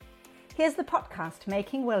Here's the podcast,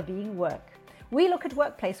 Making Wellbeing Work. We look at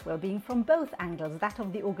workplace wellbeing from both angles, that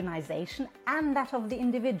of the organisation and that of the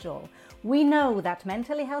individual. We know that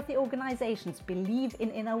mentally healthy organisations believe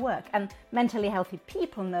in inner work, and mentally healthy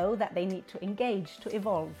people know that they need to engage to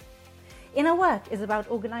evolve. Inner work is about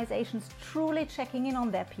organisations truly checking in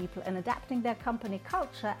on their people and adapting their company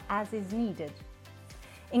culture as is needed.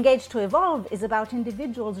 Engage to Evolve is about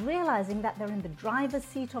individuals realising that they're in the driver's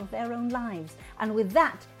seat of their own lives, and with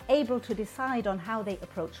that, able to decide on how they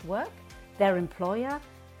approach work, their employer,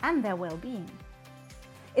 and their well-being.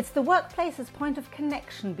 It's the workplace's point of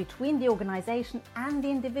connection between the organisation and the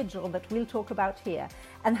individual that we'll talk about here,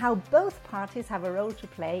 and how both parties have a role to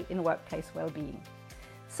play in workplace well-being.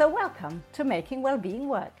 So welcome to Making Wellbeing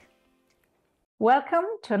Work. Welcome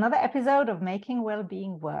to another episode of Making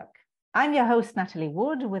Wellbeing Work. I'm your host, Natalie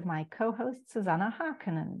Wood, with my co-host, Susanna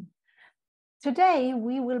Harkonnen. Today,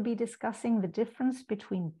 we will be discussing the difference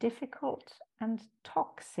between difficult and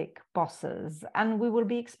toxic bosses, and we will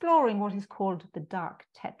be exploring what is called the dark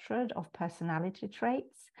tetrad of personality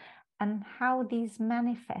traits and how these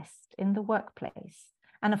manifest in the workplace.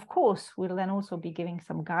 And of course, we'll then also be giving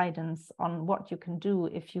some guidance on what you can do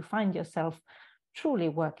if you find yourself truly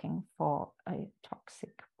working for a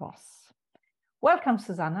toxic boss. Welcome,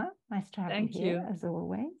 Susanna. Nice to have you here, as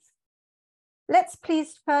always. Let's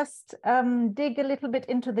please first dig a little bit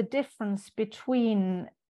into the difference between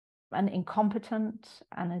an incompetent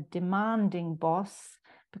and a demanding boss,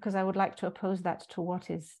 because I would like to oppose that to what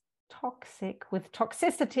is toxic, with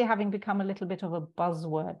toxicity having become a little bit of a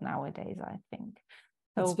buzzword nowadays, I think.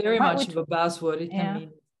 So it's very much of a buzzword. It can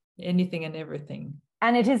mean anything and everything.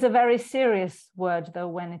 And it is a very serious word, though,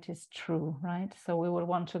 when it is true, right? So we will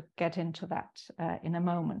want to get into that in a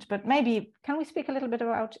moment. But maybe, can we speak a little bit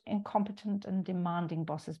about incompetent and demanding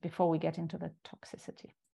bosses before we get into the toxicity?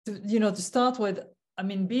 To start with,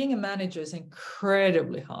 being a manager is an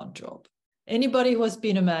incredibly hard job. Anybody who has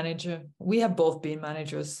been a manager, we have both been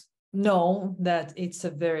managers, know that it's a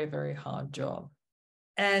very, very hard job.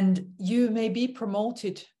 And you may be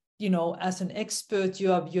promoted as an expert,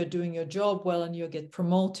 you're doing your job well and you get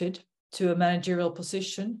promoted to a managerial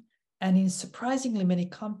position. And in surprisingly many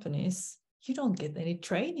companies, you don't get any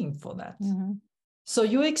training for that. Mm-hmm. So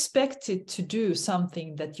you're expected to do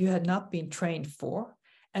something that you had not been trained for.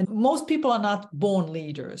 And most people are not born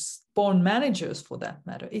leaders, born managers for that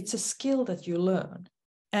matter. It's a skill that you learn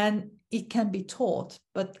and it can be taught.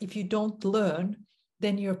 But if you don't learn,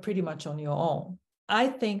 then you're pretty much on your own. I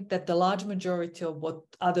think that the large majority of what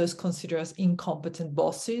others consider as incompetent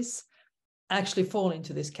bosses actually fall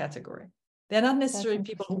into this category. They're not necessarily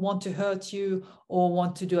people who want to hurt you or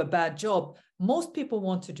want to do a bad job. Most people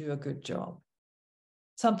want to do a good job.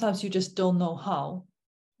 Sometimes you just don't know how.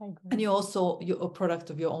 I agree. And you're a product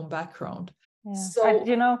of your own background. Yeah.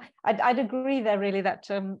 So I'd agree there really that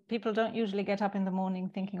people don't usually get up in the morning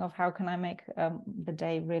thinking of how can I make the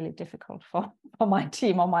day really difficult for my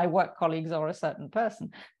team or my work colleagues or a certain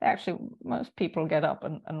person. Most people get up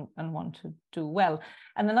and want to do well.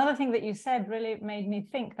 And another thing that you said really made me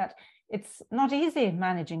think that it's not easy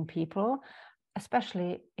managing people,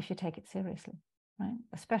 especially if you take it seriously, right?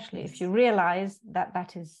 Especially if you realize that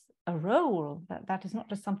that is a role, that is not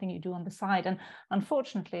just something you do on the side. And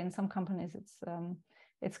unfortunately, in some companies,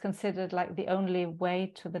 it's considered like the only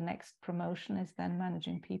way to the next promotion is then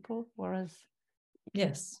managing people. Whereas,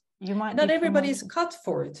 you might not everybody is cut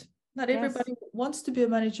for it. Not everybody wants to be a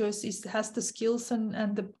manager, has the skills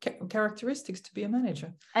and the characteristics to be a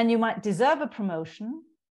manager. And you might deserve a promotion,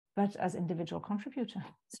 but as individual contributor.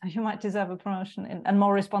 So you might deserve a promotion and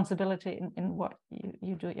more responsibility in what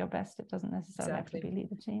you do at your best. It doesn't necessarily have to be lead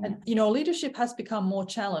a team. And, leadership has become more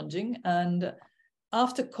challenging. And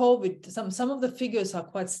after COVID, some of the figures are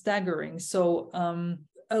quite staggering. So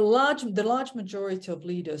the large majority of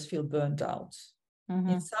leaders feel burnt out. Mm-hmm.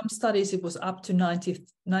 In some studies, it was up to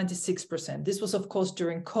 96%. This was, of course,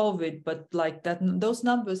 during COVID, but like that, those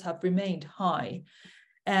numbers have remained high.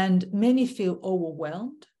 And many feel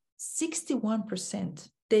overwhelmed. 61%,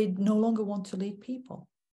 they no longer want to lead people.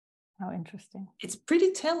 How interesting. It's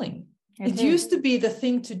pretty telling. It used to be the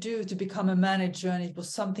thing to do to become a manager, and it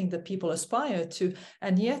was something that people aspire to.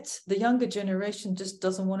 And yet the younger generation just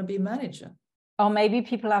doesn't want to be a manager. Or maybe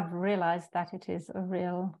people have realized that it's a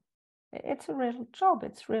real job.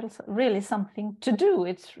 It's really something to do.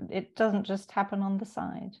 It doesn't just happen on the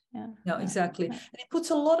side. Yeah. No, exactly. Yeah. And it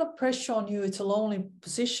puts a lot of pressure on you. It's a lonely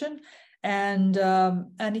position. And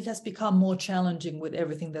it has become more challenging with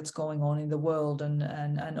everything that's going on in the world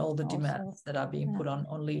and all the demands that are being put on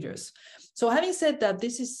leaders. So having said that,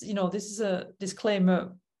 this is a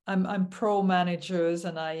disclaimer. I'm pro managers,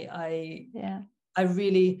 and I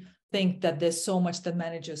really think that there's so much that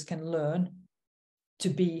managers can learn to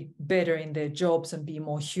be better in their jobs and be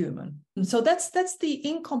more human. And so that's the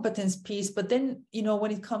incompetence piece. But then,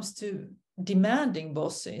 when it comes to demanding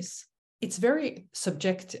bosses, it's very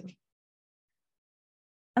subjective.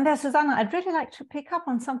 And there, Susanna, I'd really like to pick up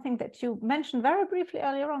on something that you mentioned very briefly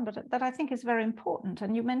earlier on, but that I think is very important.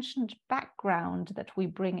 And you mentioned background that we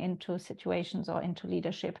bring into situations or into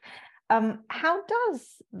leadership. How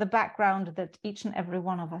does the background that each and every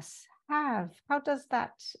one of us have, how does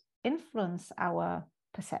that influence our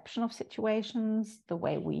perception of situations, the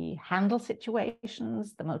way we handle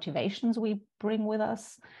situations, the motivations we bring with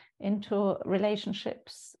us into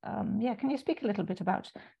relationships? Can you speak a little bit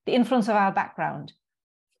about the influence of our background?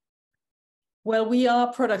 Well, we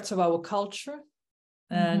are products of our culture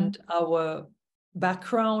and our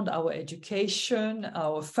background, our education,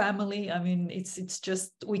 our family. I mean, it's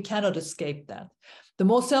just, we cannot escape that. The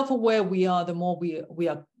more self-aware we are, the more we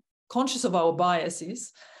are conscious of our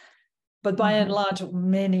biases. But by and large,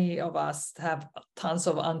 many of us have tons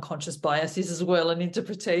of unconscious biases as well and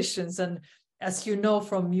interpretations. And as you know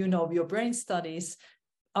from your brain studies,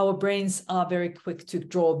 our brains are very quick to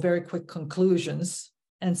draw very quick conclusions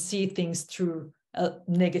and see things through a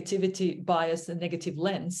negativity bias, a negative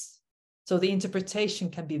lens. So the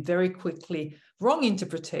interpretation can be very quickly wrong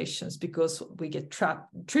interpretations because we get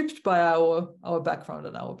tripped by our background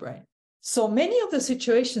and our brain. So many of the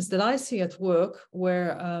situations that I see at work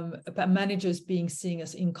where managers being seen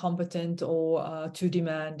as incompetent or too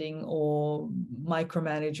demanding or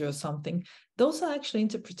micromanager or something, those are actually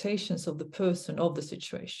interpretations of the person, of the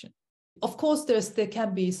situation. Of course, there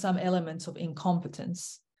can be some elements of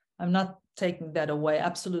incompetence. I'm not taking that away,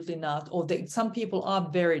 absolutely not. Or some people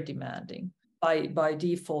are very demanding by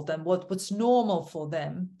default, and what's normal for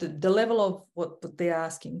them, the level of what they're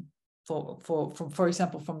asking for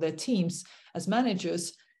example, from their teams as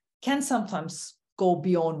managers can sometimes go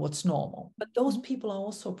beyond what's normal. But those people are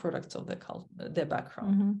also products of their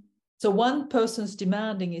background. So one person's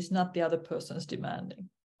demanding is not the other person's demanding.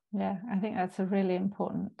 Yeah, I think that's a really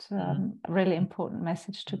important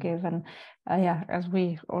message to give. And as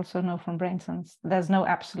we also know from BrainSense, there's no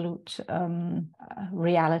absolute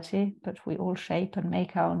reality, but we all shape and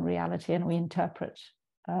make our own reality, and we interpret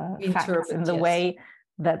facts in the way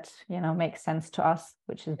that makes sense to us,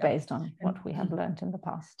 which is based on what we have learned in the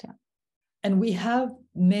past. Yeah. And we have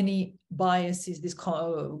many biases, these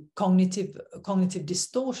cognitive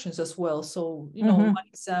distortions as well. So, one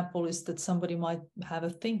example is that somebody might have a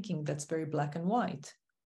thinking that's very black and white.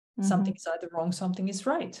 Something is either wrong, something is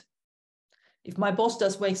right. If my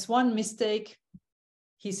boss makes one mistake,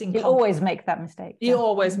 he's incompetent. You always make that mistake. He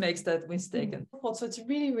always makes that mistake. And so it's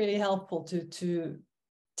really, really helpful to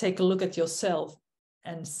take a look at yourself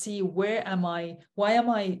and see why am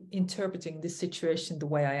I interpreting this situation the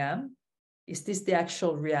way I am? Is this the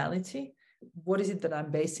actual reality? What is it that I'm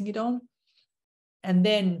basing it on? And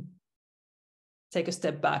then take a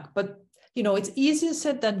step back. But, it's easier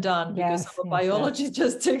said than done because our biology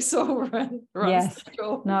just takes over and runs the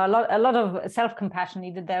show. No, a lot of self-compassion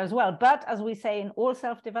needed there as well. But as we say in all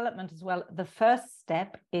self-development as well, the first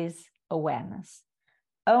step is awareness.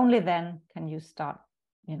 Only then can you start,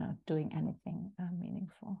 doing anything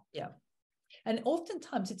meaningful. Yeah. And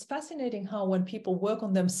oftentimes it's fascinating how when people work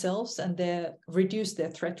on themselves and they reduce their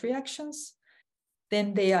threat reactions,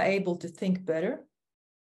 then they are able to think better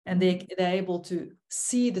and they're able to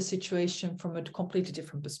see the situation from a completely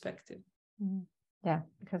different perspective. Yeah,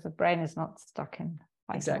 because the brain is not stuck in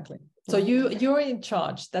fight. Exactly. So you're in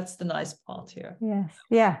charge. That's the nice part here. Yes.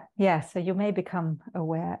 Yeah. So you may become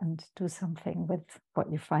aware and do something with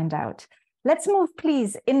what you find out. Let's move,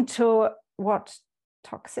 please, into what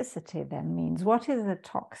toxicity then means. What is a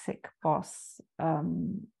toxic boss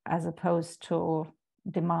as opposed to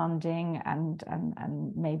demanding and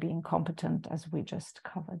maybe incompetent, as we just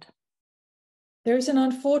covered? There's an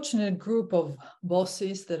unfortunate group of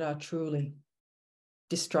bosses that are truly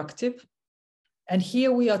destructive. And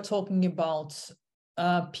here we are talking about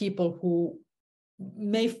people who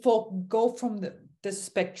may go from the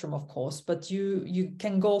spectrum, of course, but you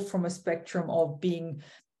can go from a spectrum of being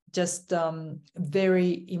just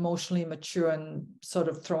very emotionally mature and sort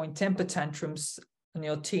of throwing temper tantrums on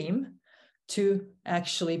your team to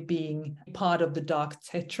actually being part of the dark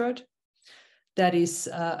tetrad. That is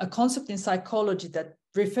a concept in psychology that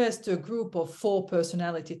refers to a group of 4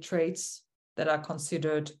 personality traits that are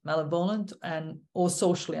considered malevolent or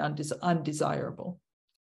socially undesirable.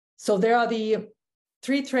 So there are the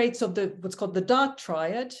 3 traits of what's called the dark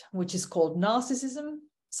triad, which is called narcissism,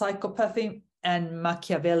 psychopathy, and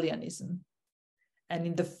Machiavellianism. And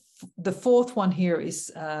in the 4th one here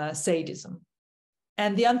is sadism.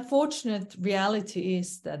 And the unfortunate reality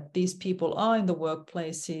is that these people are in the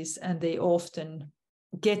workplaces and they often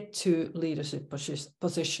get to leadership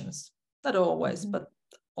positions. Not always, but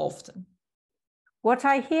often. What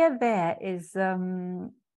I hear there is,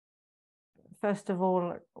 first of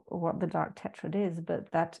all, what the dark tetrad is,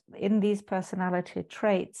 but that in these personality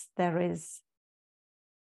traits, there is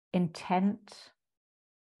intent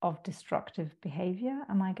of destructive behavior.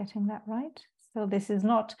 Am I getting that right? So this is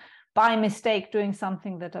not by mistake doing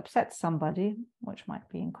something that upsets somebody, which might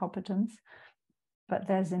be incompetence, but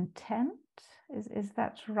there's intent. Is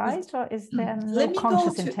that right? Or is there no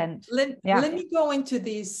conscious intent? Let me go into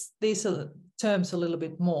these terms a little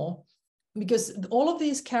bit more, because all of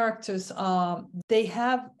these characters they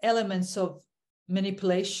have elements of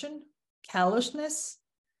manipulation, callousness,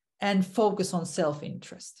 and focus on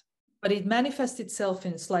self-interest, but it manifests itself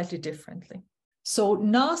in slightly differently. So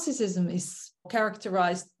narcissism is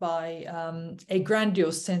characterized by a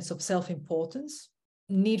grandiose sense of self-importance,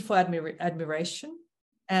 need for admiration,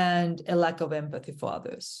 and a lack of empathy for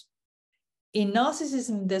others. In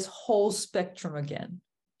narcissism, there's whole spectrum again.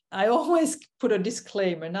 I always put a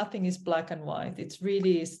disclaimer, nothing is black and white. It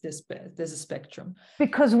really is there's a spectrum.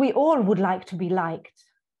 Because we all would like to be liked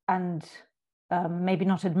and maybe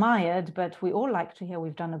not admired, but we all like to hear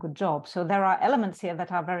we've done a good job. So there are elements here that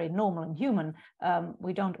are very normal and human.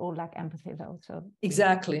 We don't all lack empathy though. So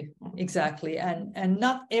Exactly. And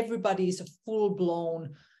not everybody is a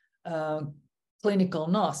full-blown clinical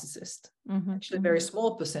narcissist. Actually, a very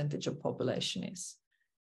small percentage of population is.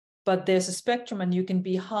 But there's a spectrum, and you can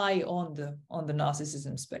be high on the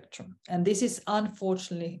narcissism spectrum. And this is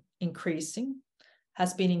unfortunately increasing,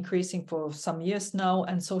 has been increasing for some years now,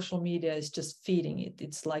 and social media is just feeding it.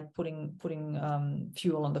 It's like putting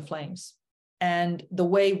fuel on the flames. And the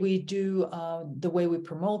way we do, the way we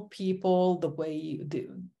promote people,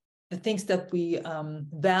 the things that we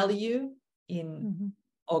value in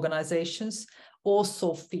organizations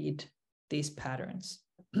also feed these patterns.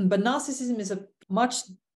 But narcissism is a much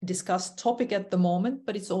discussed topic at the moment,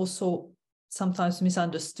 but it's also sometimes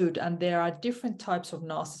misunderstood. And there are different types of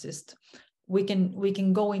narcissists. We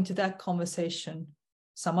can go into that conversation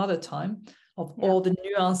some other time of all the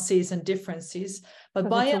nuances and differences. But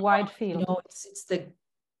by it's a wide field. It's the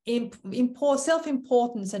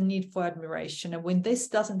self-importance and need for admiration. And when this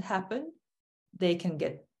doesn't happen, they can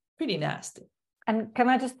get pretty nasty. And can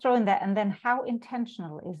I just throw in there, and then how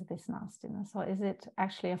intentional is this nastiness, or is it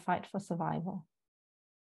actually a fight for survival?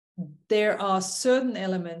 There are certain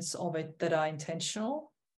elements of it that are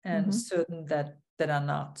intentional and certain that are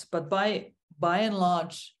not. But by and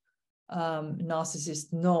large,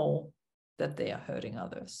 narcissists know that they are hurting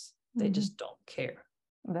others. They just don't care.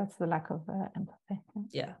 That's the lack of empathy.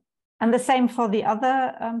 Yeah. And the same for the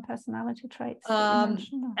other personality traits that you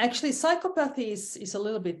mentioned? Actually, psychopathy is a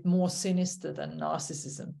little bit more sinister than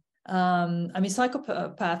narcissism. I mean,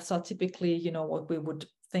 psychopaths are typically, what we would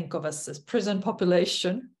think of as prison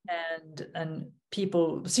population and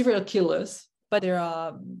people, serial killers. But there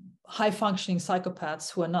are high-functioning psychopaths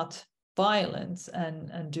who are not violent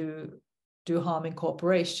and do harm in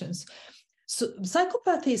corporations. So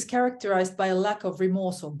psychopathy is characterized by a lack of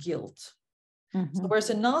remorse or guilt. So whereas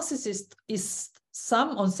a narcissist is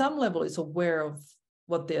on some level is aware of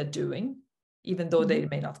what they are doing, even though they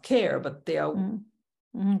may not care, but they are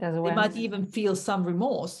they might even feel some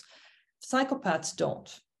remorse. Psychopaths don't.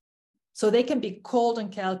 So they can be cold and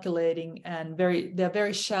calculating, and they're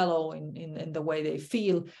very shallow in the way they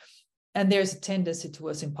feel, and there's a tendency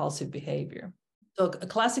towards impulsive behavior. So a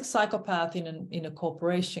classic psychopath in a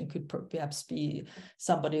corporation could perhaps be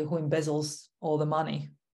somebody who embezzles all the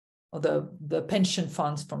money or the pension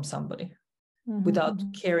funds from somebody without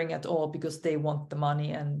caring at all, because they want the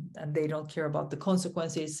money and they don't care about the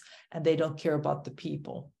consequences, and they don't care about the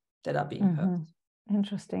people that are being hurt.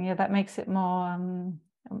 Interesting. Yeah, that makes it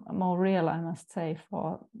more real, I must say,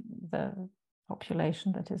 for the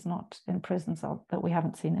population that is not in prisons or that we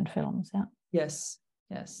haven't seen in films. Yeah. Yes.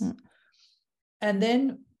 And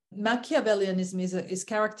then Machiavellianism is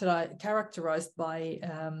characterized by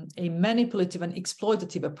a manipulative and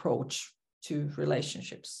exploitative approach to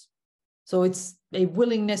relationships. So it's a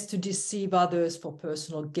willingness to deceive others for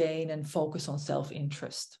personal gain and focus on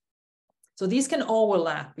self-interest. So these can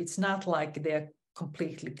overlap. It's not like they're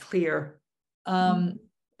completely clear.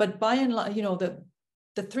 But by and large,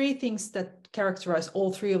 the three things that characterize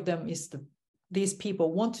all three of them is these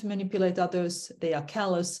people want to manipulate others, they are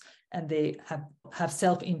callous, and they have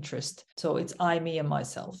self-interest. So it's I, me, and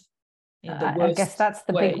myself. I guess that's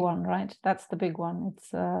the big one, right? That's the big one.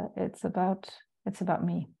 It's about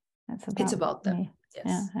me. It's about them. Me.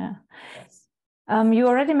 Yes. Yeah. Yes. You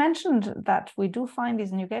already mentioned that we do find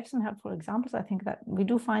these, and you gave some helpful examples. I think that we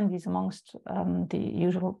do find these amongst the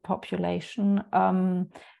usual population.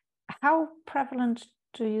 How prevalent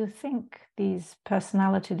do you think these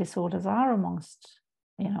personality disorders are amongst,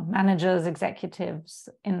 managers, executives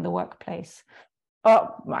in the workplace?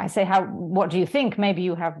 Or I say, what do you think? Maybe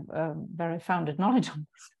you have very founded knowledge on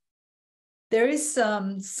this. There is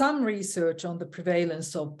some research on the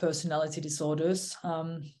prevalence of personality disorders,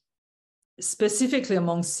 specifically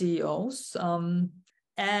among CEOs,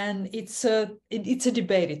 and it's a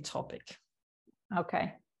debated topic.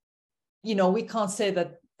 Okay. We can't say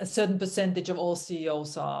that a certain percentage of all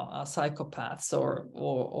CEOs are psychopaths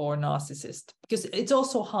or narcissists, because it's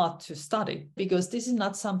also hard to study, because this is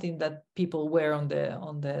not something that people wear on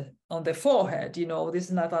their forehead. This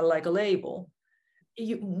is not like a label.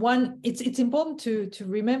 It's important to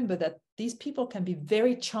remember that these people can be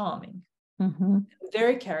very charming,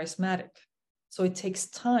 very charismatic. So it takes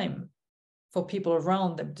time for people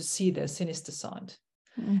around them to see their sinister side.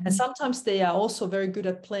 And sometimes they are also very good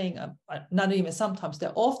at playing, not even sometimes,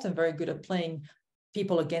 they're often very good at playing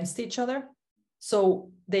people against each other.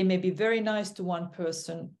 So they may be very nice to one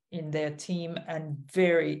person in their team and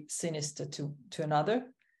very sinister to another.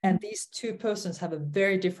 And these two persons have a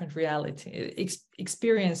very different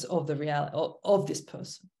experience of the reality of this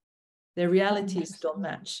person. Their realities don't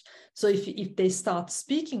match. So if they start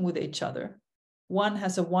speaking with each other, one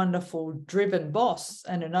has a wonderful driven boss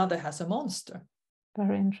and another has a monster.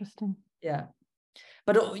 Very interesting. Yeah.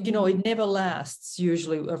 But, it never lasts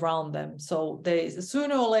usually around them. So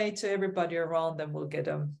sooner or later, everybody around them will get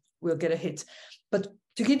a hit. But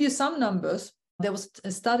to give you some numbers, there was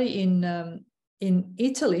a study in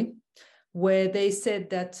Italy where they said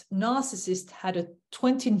that narcissists had a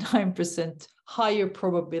 29% higher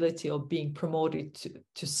probability of being promoted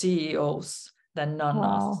to CEOs than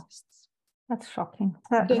non-narcissists. Wow. That's shocking.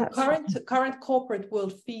 The current corporate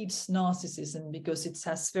world feeds narcissism because it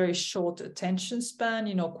has very short attention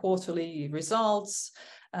span, quarterly results,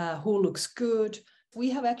 who looks good. We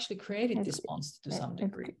have actually created this monster to some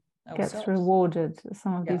degree. Gets rewarded.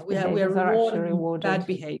 Some of these behaviors are actually rewarded. Bad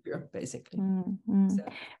behavior, basically. So.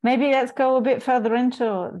 Maybe let's go a bit further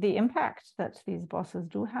into the impact that these bosses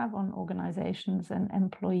do have on organizations and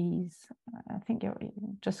employees. I think you're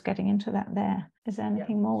just getting into that there. Is there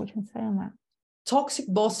anything more we can say on that? Toxic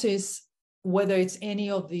bosses, whether it's any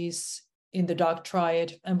of these in the dark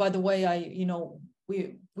triad, and by the way,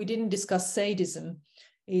 we didn't discuss sadism.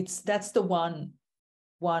 That's the one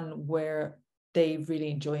where they really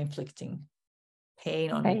enjoy inflicting pain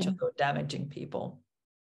on each other, damaging people.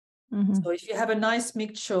 So if you have a nice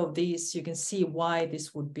mixture of these, you can see why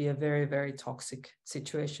this would be a very, very toxic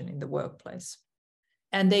situation in the workplace.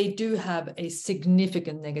 And they do have a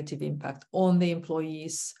significant negative impact on the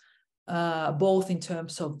employees, both in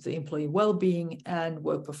terms of the employee well-being and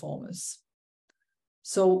work performance.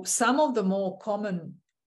 So some of the more common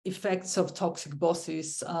effects of toxic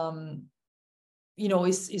bosses,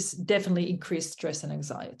 is definitely increased stress and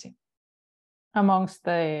anxiety amongst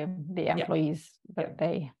the employees that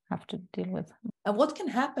they have to deal with. And what can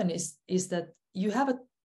happen is that you have a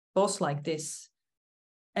boss like this,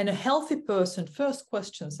 and a healthy person first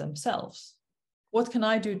questions themselves, what can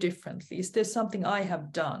I do differently? Is there something I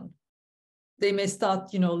have done? They may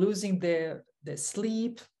start, losing their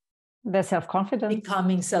sleep, their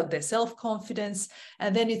self-confidence, their self-confidence,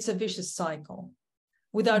 and then it's a vicious cycle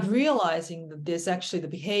without realizing that there's actually the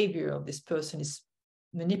behavior of this person is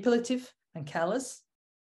manipulative and callous,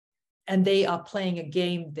 and they are playing a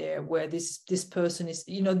game there where this person is,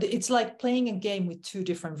 it's like playing a game with two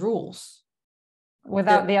different rules.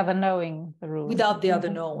 Without the other knowing the rules. Without the other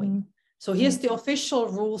knowing. So here's the official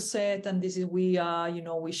rule set, and this is we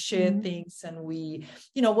share things, and we,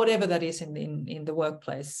 whatever that is in the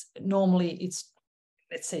workplace. Normally it's,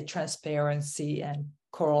 let's say, transparency and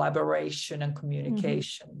collaboration and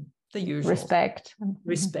communication, the usual.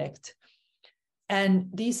 Respect. And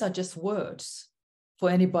these are just words for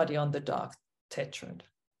anybody on the dark tetrad,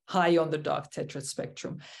 high on the dark tetrad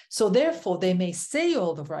spectrum. So therefore they may say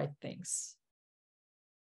all the right things,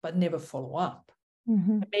 but never follow up.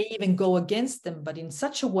 It may even go against them, but in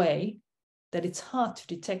such a way that it's hard to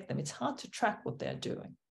detect them. It's hard to track what they're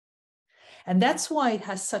doing. And that's why it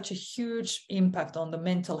has such a huge impact on the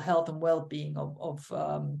mental health and well-being of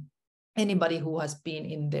anybody who has been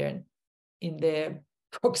in their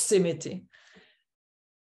proximity.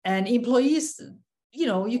 And employees,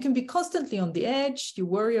 you can be constantly on the edge. You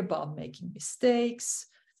worry about making mistakes.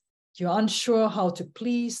 You're unsure how to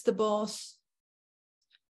please the boss.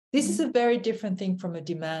 This is a very different thing from a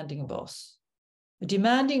demanding boss. A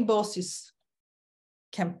demanding boss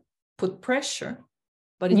can put pressure,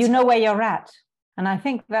 but you know where you're at. And I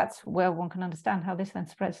think that's where one can understand how this then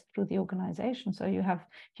spreads through the organization. So if you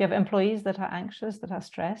have employees that are anxious, that are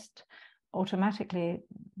stressed, automatically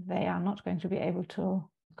they are not going to be able to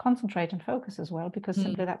concentrate and focus as well, because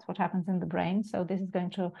simply that's what happens in the brain. So this is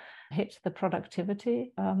going to hit the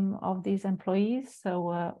productivity of these employees. So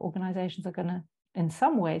organizations are going to, in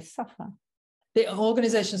some ways, suffer. The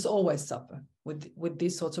organizations always suffer with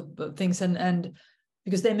these sorts of things, and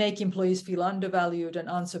because they make employees feel undervalued and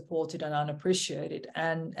unsupported and unappreciated,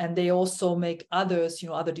 and they also make others,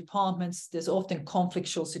 other departments. There's often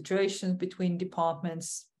conflictual situations between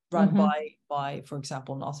departments run by, for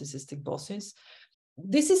example, narcissistic bosses.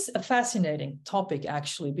 This is a fascinating topic,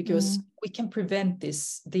 actually, because we can prevent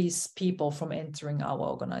these people from entering our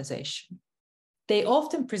organization. They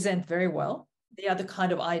often present very well. They are the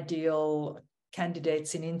kind of ideal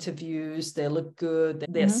candidates in interviews. They look good.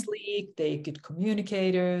 They're sleek. They're good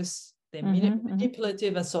communicators. They're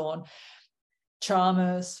manipulative and so on.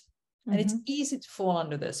 Charmers. And it's easy to fall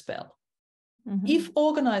under their spell. If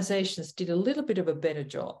organizations did a little bit of a better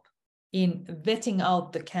job in vetting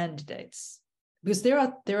out the candidates, because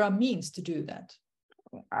there are means to do that.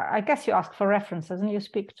 I guess you ask for references and you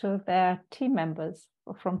speak to their team members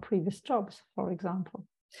from previous jobs, for example.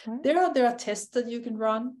 Right? There are tests that you can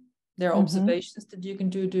run. There are observations that you can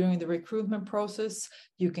do during the recruitment process.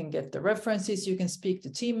 You can get the references. You can speak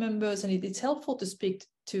to team members, and it's helpful to speak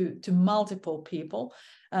to multiple people.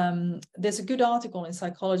 There's a good article in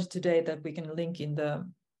Psychology Today that we can link in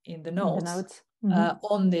the notes.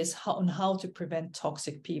 On this, on how to prevent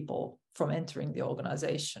toxic people from entering the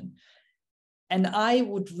organization. And I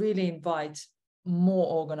would really invite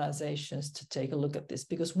more organizations to take a look at this,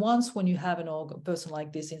 because when you have a person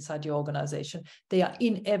like this inside your organization, they are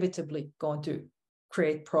inevitably going to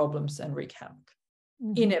create problems and wreak havoc.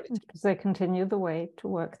 Inevitably. Because they continue the way to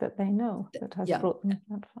work that they know that has brought them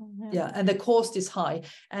that far. Yeah, and the cost is high.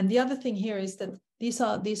 And the other thing here is that these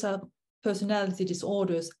are personality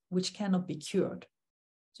disorders which cannot be cured.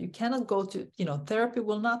 So you cannot go to, therapy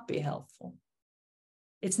will not be helpful.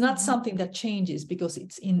 It's not something that changes because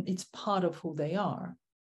it's part of who they are.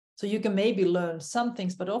 So you can maybe learn some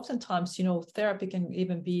things, but oftentimes, therapy can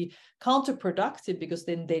even be counterproductive, because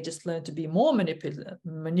then they just learn to be more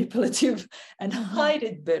manipulative and hide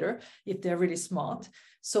it better if they're really smart.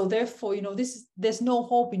 So therefore, there's no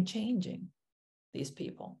hope in changing these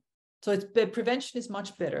people. So prevention is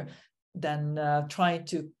much better than trying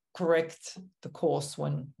to correct the course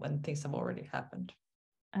when things have already happened.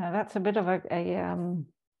 That's a bit of a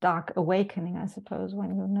dark awakening, I suppose,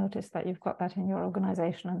 when you notice that you've got that in your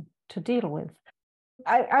organization to deal with.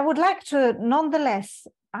 I would like to nonetheless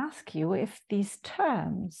ask you if these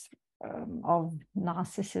terms of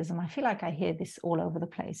narcissism, I feel like I hear this all over the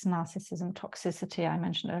place, narcissism, toxicity, I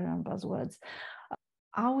mentioned earlier on buzzwords.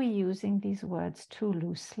 Are we using these words too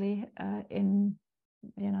loosely in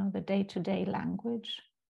the day-to-day language?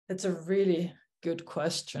 That's a really good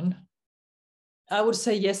question. I would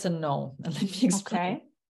say yes and no. And let me explain. Okay.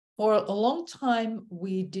 For a long time,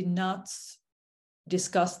 we did not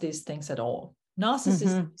discuss these things at all.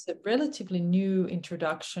 Narcissism is a relatively new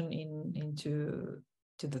introduction into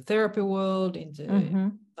the therapy world,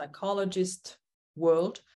 into psychologist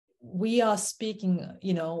world. We are speaking,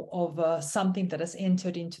 of something that has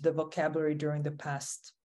entered into the vocabulary during the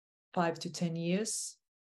past 5 to 10 years.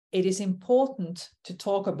 It is important to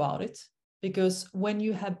talk about it, because when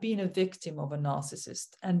you have been a victim of a narcissist,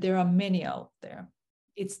 and there are many out there,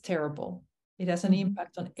 it's terrible. It has an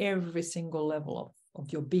impact on every single level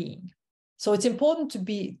of your being. So it's important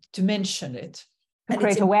to mention it. To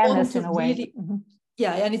create awareness in a way.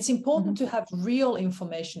 Yeah, and it's important to have real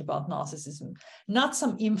information about narcissism, not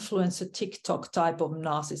some influencer TikTok type of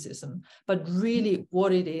narcissism, but really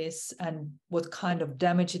what it is and what kind of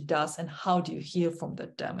damage it does and how do you heal from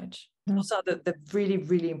that damage. Those are the really,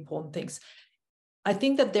 really important things. I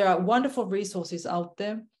think that there are wonderful resources out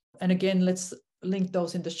there. And again, let's link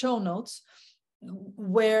those in the show notes,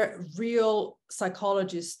 where real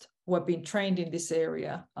psychologists who have been trained in this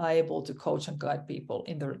area are able to coach and guide people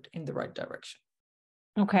in the right direction.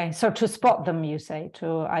 Okay, so to spot them, you say,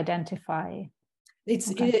 to identify.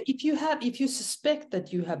 If you suspect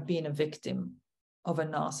that you have been a victim of a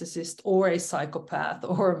narcissist or a psychopath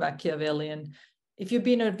or a Machiavellian, if you've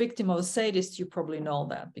been a victim of a sadist, you probably know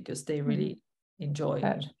that, because they really enjoy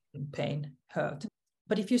pain, hurt.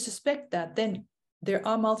 But if you suspect that, then there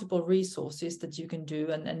are multiple resources that you can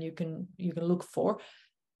do and you can look for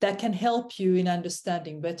that can help you in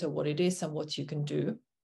understanding better what it is and what you can do.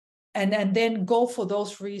 And then go for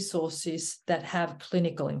those resources that have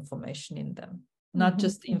clinical information in them. not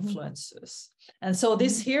just influencers. And so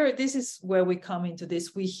this is where we come into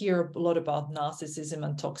this. We hear a lot about narcissism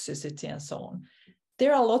and toxicity and so on.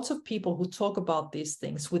 There are lots of people who talk about these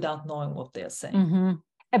things without knowing what they're saying.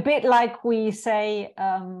 A bit like we say,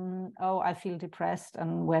 oh, I feel depressed,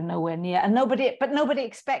 and we're nowhere near, and nobody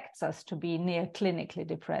expects us to be near clinically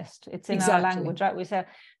depressed. It's in our language, right? We say,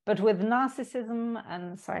 but with narcissism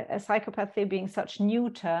and psychopathy being such new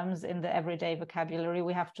terms in the everyday vocabulary,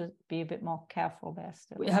 we have to be a bit more careful there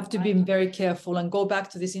still. We have to be very careful and go back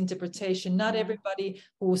to this interpretation. Not everybody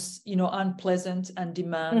who's, unpleasant and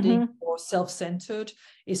demanding or self-centered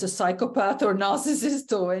is a psychopath or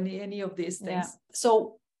narcissist or any of these things. Yeah.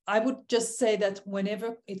 So I would just say that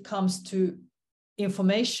whenever it comes to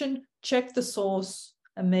information, check the source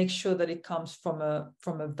and make sure that it comes from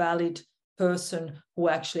a valid person who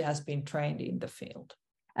actually has been trained in the field.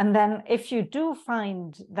 And then if you do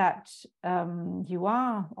find that you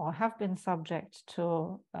are or have been subject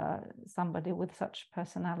to somebody with such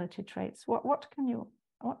personality traits, what can you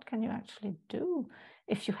actually do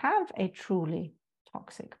if you have a truly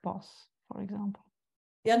toxic boss, for example?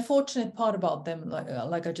 The unfortunate part about them,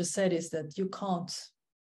 like I just said, is that you can't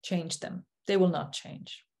change them. They will not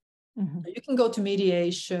change. You can go to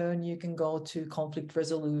mediation, you can go to conflict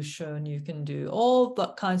resolution, you can do all the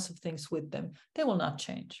kinds of things with them. They will not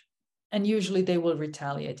change. And usually they will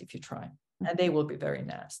retaliate if you try, and they will be very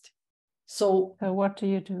nasty. So what do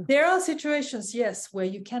you do? There are situations, yes, where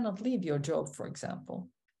you cannot leave your job, for example.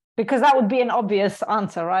 Because that would be an obvious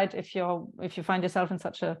answer, right? If you find yourself in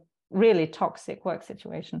such a really toxic work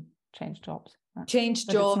situation, change jobs. Right? Change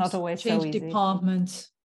but jobs, it's not always change so easy. departments.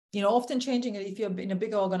 Often changing it, if you're in a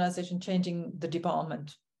big organization, changing the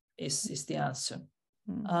department is the answer.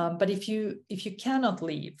 But if you cannot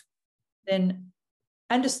leave, then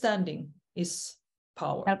understanding is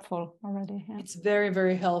power. Helpful already. Yeah. It's very,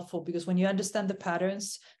 very helpful, because when you understand the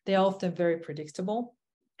patterns, they are often very predictable,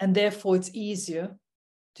 and therefore it's easier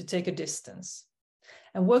to take a distance.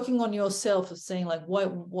 And working on yourself of saying, like,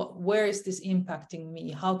 where is this impacting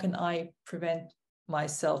me? How can I prevent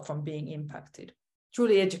myself from being impacted?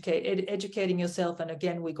 Truly educating yourself. And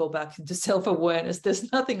again, we go back into self-awareness. There's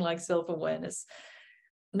nothing like self-awareness.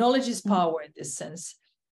 Knowledge is power in this sense.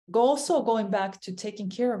 Also going back to taking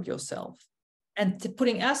care of yourself and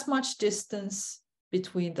putting as much distance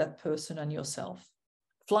between that person and yourself,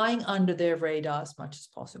 flying under their radar as much as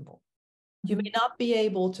possible. You may not be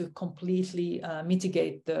able to completely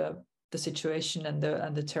mitigate the situation and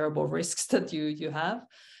the terrible risks that you have.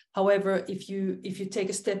 However, if you take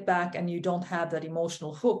a step back and you don't have that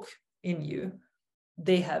emotional hook in you,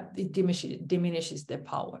 it diminishes their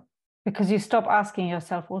power. Because you stop asking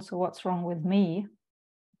yourself also, what's wrong with me?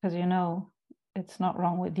 Because it's not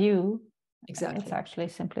wrong with you. Exactly. It's actually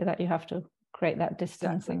simply that you have to create that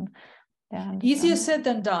distance. Exactly. Easier said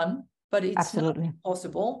than done, but it's absolutely not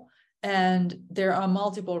possible. And there are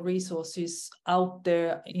multiple resources out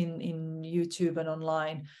there in YouTube and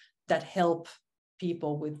online that help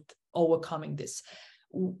people with overcoming this.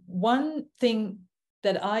 One thing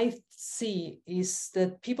that I see is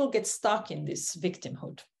that people get stuck in this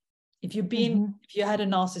victimhood. If you had a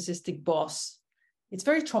narcissistic boss, it's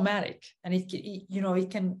very traumatic, and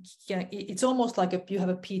it's almost like you have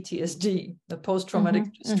a PTSD, the post-traumatic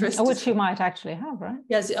stress disorder, which you might actually have, right?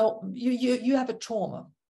 Yes, you have a trauma.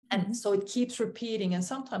 And so it keeps repeating, and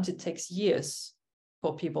sometimes it takes years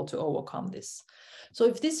for people to overcome this. So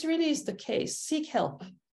if this really is the case, seek help.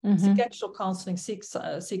 Seek actual counseling, seek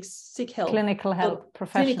help. Clinical help,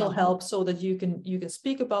 professional clinical help, so that you can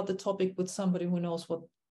speak about the topic with somebody who knows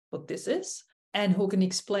what this is, and who can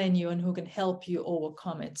explain you and who can help you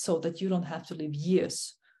overcome it, so that you don't have to live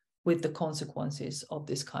years with the consequences of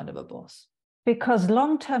this kind of a boss. Because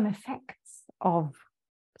long-term effects of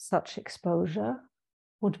such exposure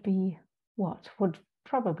would be what? Would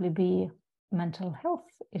probably be mental health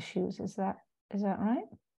issues. Is that right?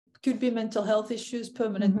 Could be mental health issues,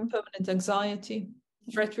 permanent anxiety,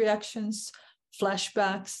 threat reactions,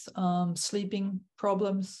 flashbacks, sleeping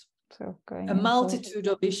problems, so a multitude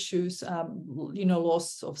of issues,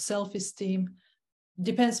 loss of self-esteem.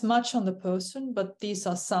 Depends much on the person, but these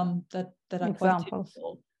are some that are quite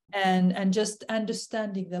typical. And just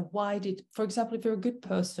understanding that for example, if you're a good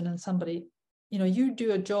person and somebody, you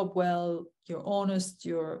do a job well, you're honest,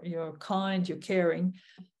 you're kind, you're caring,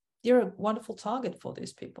 you're a wonderful target for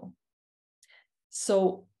these people.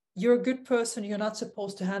 So you're a good person, you're not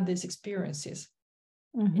supposed to have these experiences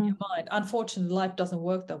in your mind. Unfortunately, life doesn't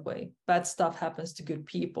work that way. Bad stuff happens to good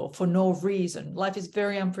people for no reason. Life is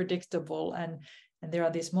very unpredictable, and there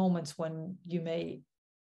are these moments when you may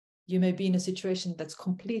be in a situation that's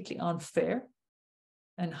completely unfair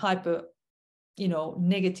and hyper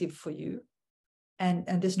negative for you. And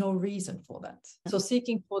there's no reason for that. So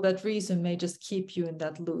seeking for that reason may just keep you in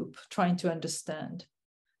that loop, trying to understand.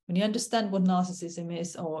 When you understand what narcissism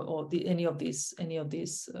is, or any of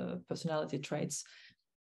these personality traits,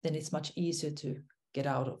 then it's much easier to get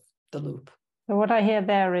out of the loop. So what I hear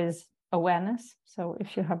there is awareness. So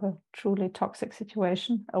if you have a truly toxic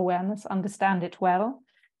situation, awareness, understand it well,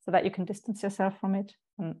 so that you can distance yourself from it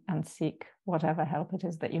and seek whatever help it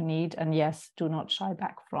is that you need. And yes, do not shy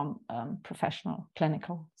back from professional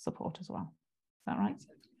clinical support as well. Is that right?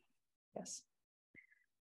 Yes.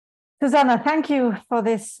 Susanna, thank you for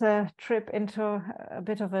this trip into a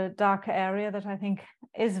bit of a darker area that I think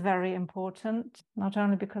is very important, not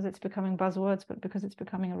only because it's becoming buzzwords, but because it's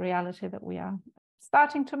becoming a reality that we are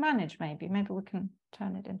starting to manage. Maybe we can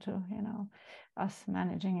turn it into, us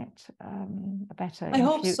managing it better. I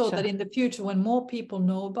hope so, that in the future, when more people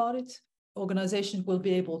know about it, organizations will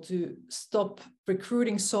be able to stop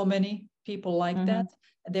recruiting so many people like that.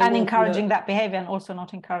 And encouraging that behavior, and also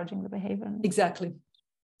not encouraging the behavior. Exactly.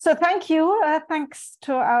 So thank you. Thanks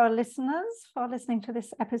to our listeners for listening to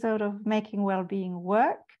this episode of Making Wellbeing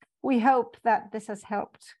Work. We hope that this has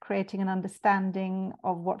helped creating an understanding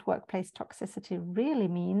of what workplace toxicity really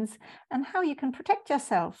means and how you can protect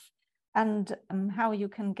yourself, and how you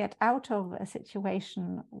can get out of a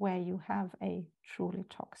situation where you have a truly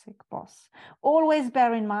toxic boss. Always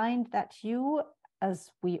bear in mind that you,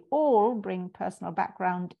 as we all, bring personal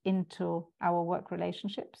background into our work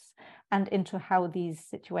relationships and into how these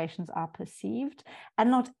situations are perceived.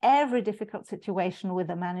 And not every difficult situation with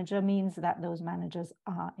a manager means that those managers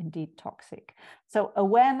are indeed toxic. So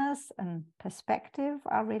awareness and perspective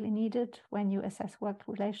are really needed when you assess work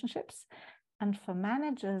relationships. And for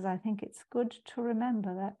managers, I think it's good to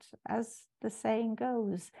remember that, as the saying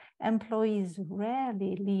goes, employees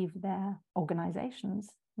rarely leave their organizations.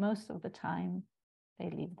 Most of the time,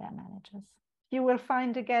 they leave their managers. You will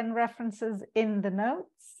find again references in the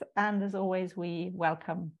notes. And as always, we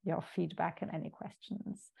welcome your feedback and any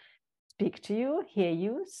questions. Speak to you, hear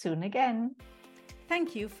you soon again.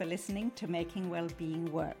 Thank you for listening to Making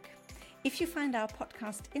Wellbeing Work. If you find our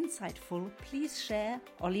podcast insightful, please share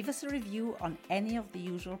or leave us a review on any of the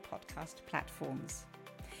usual podcast platforms.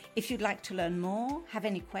 If you'd like to learn more, have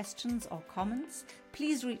any questions or comments,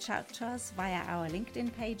 please reach out to us via our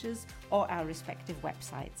LinkedIn pages or our respective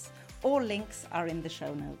websites. All links are in the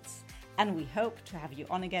show notes. And we hope to have you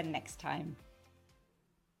on again next time.